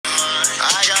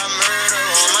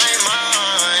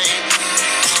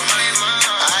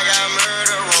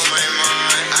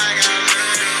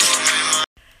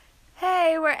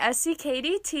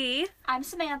SCKDT. I'm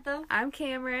Samantha. I'm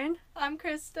Cameron. I'm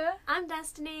Krista. I'm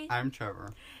Destiny. I'm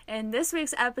Trevor. In this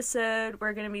week's episode,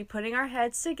 we're going to be putting our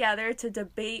heads together to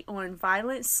debate on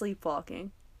violent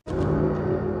sleepwalking.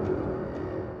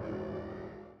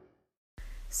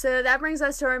 So that brings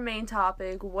us to our main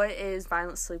topic. What is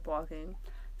violent sleepwalking?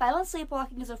 Violent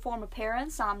sleepwalking is a form of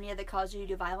parainsomnia that causes you to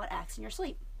do violent acts in your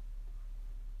sleep.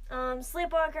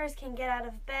 Sleepwalkers can get out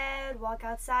of bed, walk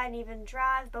outside, and even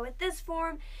drive, but with this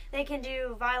form, they can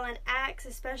do violent acts,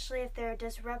 especially if they're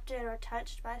disrupted or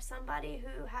touched by somebody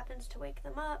who happens to wake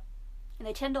them up. And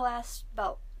they tend to last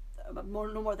about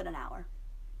no more than an hour.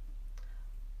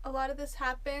 A lot of this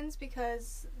happens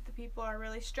because the people are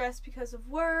really stressed because of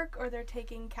work, or they're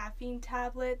taking caffeine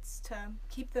tablets to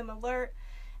keep them alert,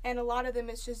 and a lot of them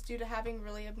is just due to having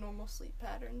really abnormal sleep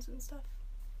patterns and stuff.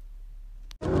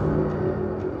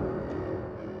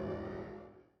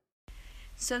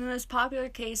 So the most popular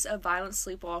case of violent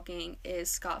sleepwalking is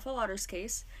Scott Fallotter's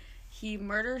case. He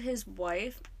murdered his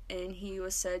wife, and he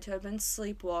was said to have been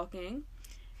sleepwalking.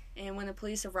 And when the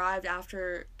police arrived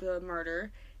after the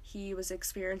murder, he was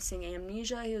experiencing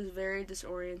amnesia. He was very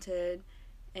disoriented,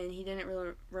 and he didn't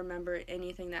really remember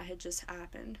anything that had just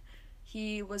happened.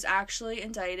 He was actually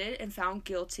indicted and found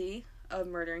guilty of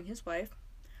murdering his wife.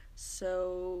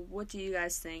 So what do you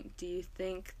guys think? Do you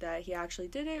think that he actually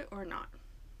did it or not?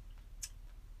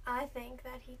 I think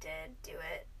that he did do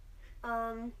it.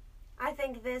 I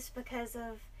think this because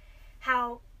of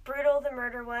how brutal the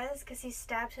murder was, because he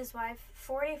stabbed his wife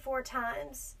 44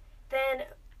 times, then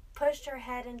pushed her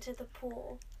head into the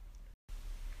pool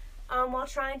while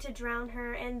trying to drown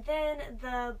her, and then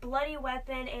the bloody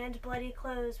weapon and bloody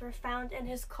clothes were found in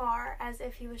his car as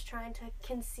if he was trying to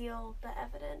conceal the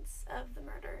evidence of the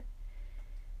murder.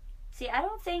 See, I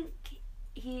don't think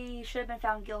he should have been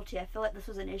found guilty. I feel like this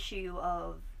was an issue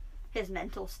of his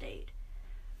mental state.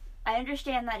 I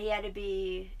understand that he had to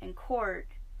be in court.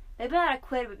 Maybe not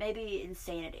acquitted, but maybe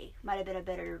insanity might have been a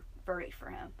better verdict for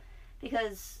him.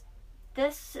 Because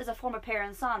this is a form of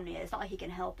parainsomnia. It's not like he can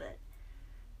help it.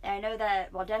 And I know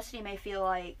that while Destiny may feel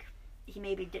like he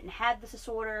maybe didn't have this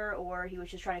disorder or he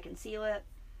was just trying to conceal it,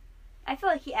 I feel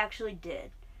like he actually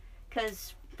did.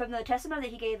 Because from the testimony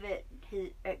that he gave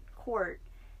at court,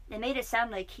 it made it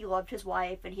sound like he loved his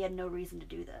wife and he had no reason to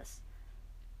do this.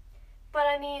 But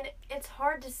I mean, it's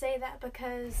hard to say that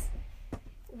because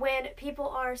when people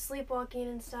are sleepwalking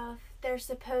and stuff, they're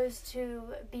supposed to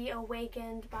be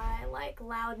awakened by like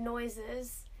loud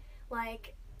noises,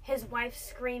 like his wife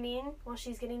screaming while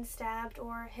she's getting stabbed,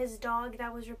 or his dog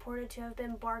that was reported to have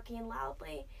been barking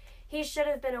loudly. He should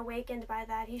have been awakened by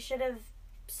that. He should have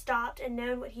stopped and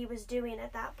known what he was doing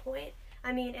at that point.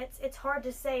 I mean, it's hard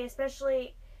to say,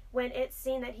 especially when it's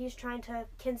seen that he's trying to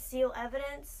conceal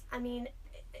evidence. I mean,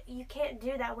 you can't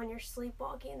do that when you're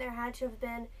sleepwalking. There had to have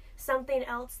been something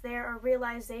else there, a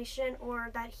realization, or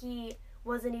that he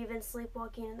wasn't even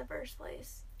sleepwalking in the first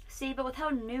place. See, but with how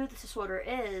new this disorder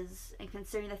is, and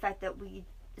considering the fact that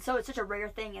so it's such a rare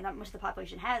thing and not much of the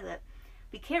population has it,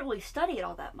 we can't really study it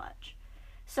all that much.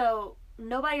 So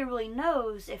nobody really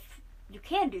knows if you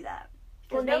can do that.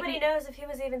 Well, nobody knows if he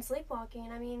was even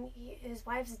sleepwalking. I mean, his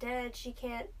wife's dead. She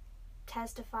can't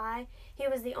testify. He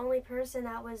was the only person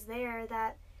that was there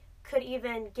that could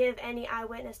even give any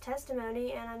eyewitness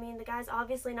testimony, and I mean, the guy's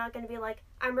obviously not going to be like,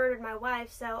 I murdered my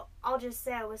wife, so I'll just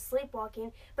say I was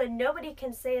sleepwalking, but nobody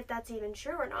can say if that's even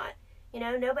true or not. You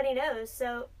know, nobody knows.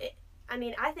 So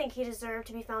I think he deserved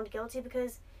to be found guilty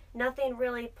because nothing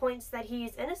really points that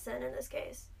he's innocent in this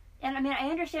case. And I mean, I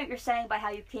understand what you're saying by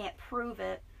how you can't prove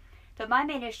it, but my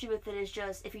main issue with it is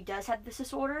just, if he does have this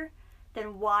disorder,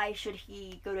 then why should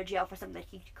he go to jail for something that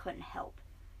he couldn't help?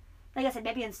 Like I said,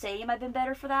 maybe insanity might have been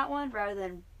better for that one, rather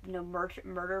than,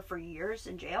 murder for years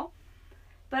in jail.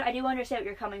 But I do understand what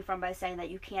you're coming from by saying that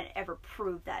you can't ever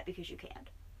prove that because you can't.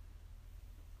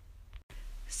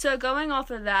 So going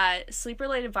off of that,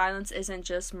 sleep-related violence isn't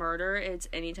just murder, it's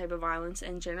any type of violence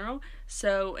in general.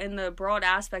 So in the broad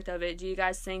aspect of it, do you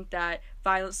guys think that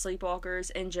violent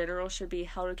sleepwalkers in general should be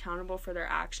held accountable for their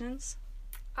actions?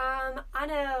 I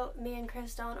know me and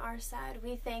Krista on our side,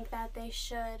 we think that they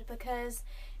should, because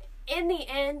in the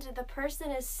end, the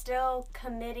person is still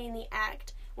committing the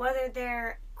act. Whether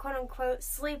they're quote-unquote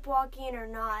sleepwalking or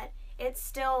not, it's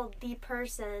still the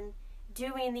person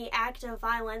doing the act of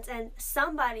violence, and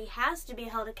somebody has to be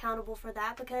held accountable for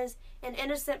that because an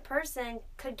innocent person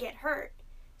could get hurt.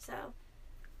 So,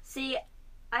 see,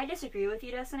 I disagree with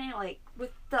you, Destiny. Like,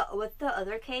 with the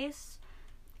other case,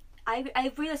 I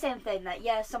agree the same thing, that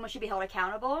yes, someone should be held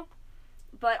accountable,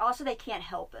 but also they can't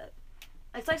help it.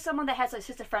 It's like someone that has like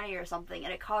schizophrenia or something,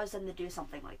 and it causes them to do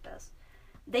something like this.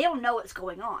 they don't know what's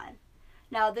going on.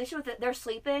 Now, this was they're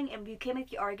sleeping, and you can make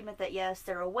the argument that, yes,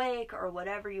 they're awake, or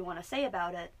whatever you want to say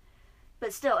about it.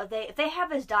 But still, if they have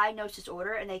this diagnosed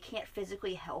disorder and they can't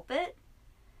physically help it,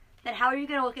 then how are you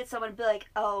going to look at someone and be like,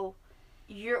 oh,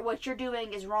 what you're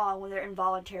doing is wrong when they're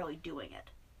involuntarily doing it?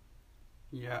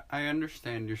 Yeah, I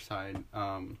understand your side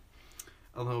a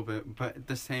little bit, but at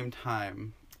the same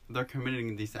time, they're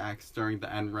committing these acts during the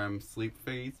NREM sleep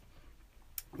phase,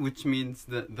 which means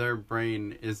that their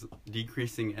brain is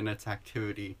decreasing in its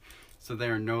activity, so they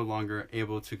are no longer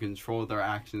able to control their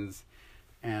actions,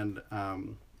 and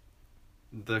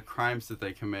the crimes that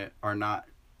they commit are not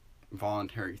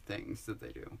voluntary things that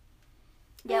they do.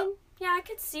 Yep. Yeah, I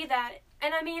could see that.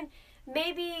 And I mean,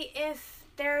 maybe if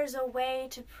there's a way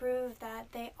to prove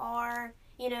that they are,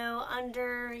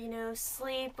 under,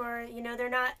 sleep, or, they're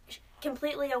not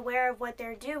completely aware of what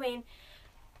they're doing.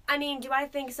 I mean, do I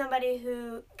think somebody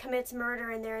who commits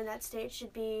murder and they're in that state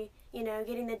should be,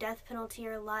 getting the death penalty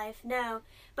or life? No.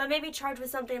 But maybe charged with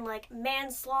something like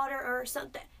manslaughter or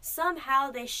something.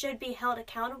 Somehow they should be held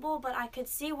accountable, but I could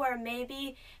see where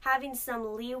maybe having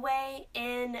some leeway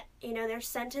in, their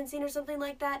sentencing or something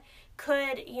like that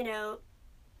could,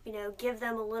 give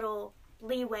them a little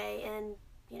leeway and,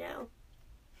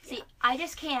 See, I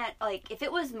just can't, if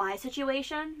it was my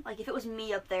situation, if it was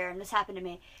me up there and this happened to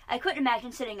me, I couldn't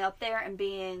imagine sitting up there and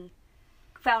being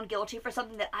found guilty for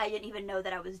something that I didn't even know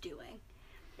that I was doing.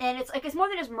 And it's more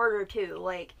than just murder, too.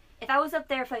 If I was up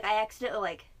there, if, I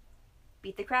accidentally,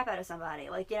 beat the crap out of somebody,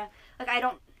 I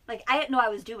didn't know I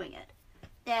was doing it.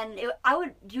 And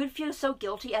you would feel so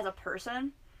guilty as a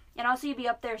person, and also you'd be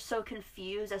up there so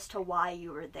confused as to why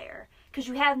you were there, because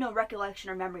you have no recollection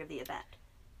or memory of the event.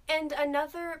 And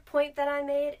another point that I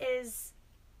made is,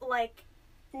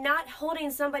 not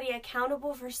holding somebody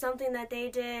accountable for something that they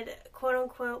did,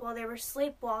 quote-unquote, while they were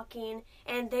sleepwalking,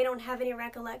 and they don't have any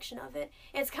recollection of it.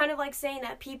 It's kind of like saying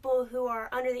that people who are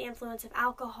under the influence of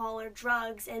alcohol or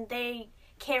drugs, and they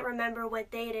can't remember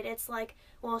what they did, it's like,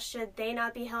 well, should they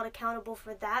not be held accountable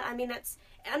for that? I mean,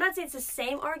 I'm not saying it's the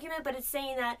same argument, but it's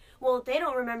saying that, well, they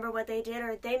don't remember what they did,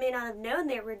 or they may not have known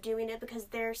they were doing it because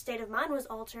their state of mind was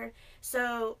altered,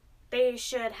 so they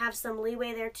should have some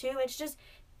leeway there too. It's just,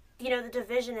 the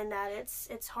division in that,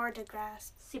 it's hard to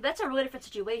grasp. See, but that's a really different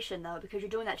situation, though, because you're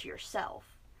doing that to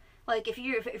yourself. If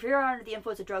you're under the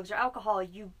influence of drugs or alcohol,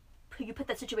 you put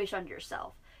that situation on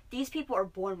yourself. These people are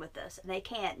born with this, and they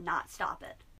can't not stop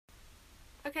it.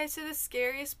 Okay, so the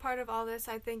scariest part of all this,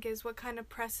 I think, is what kind of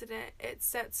precedent it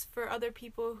sets for other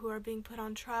people who are being put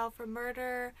on trial for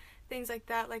murder, things like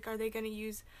that. Are they going to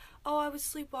use, oh, I was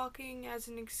sleepwalking as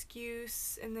an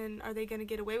excuse, and then are they going to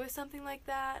get away with something like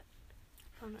that?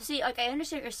 I don't know. See, I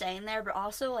understand what you're saying there, but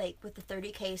also, with the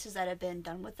 30 cases that have been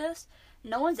done with this,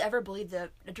 no one's ever believed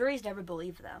them. The jury's never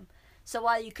believed them. So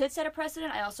while you could set a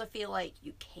precedent, I also feel like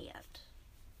you can't.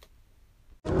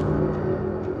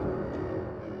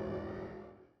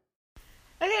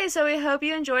 Okay, so we hope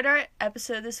you enjoyed our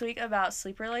episode this week about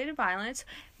sleep-related violence.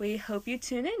 We hope you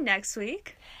tune in next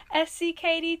week.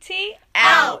 SCKDT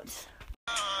Out!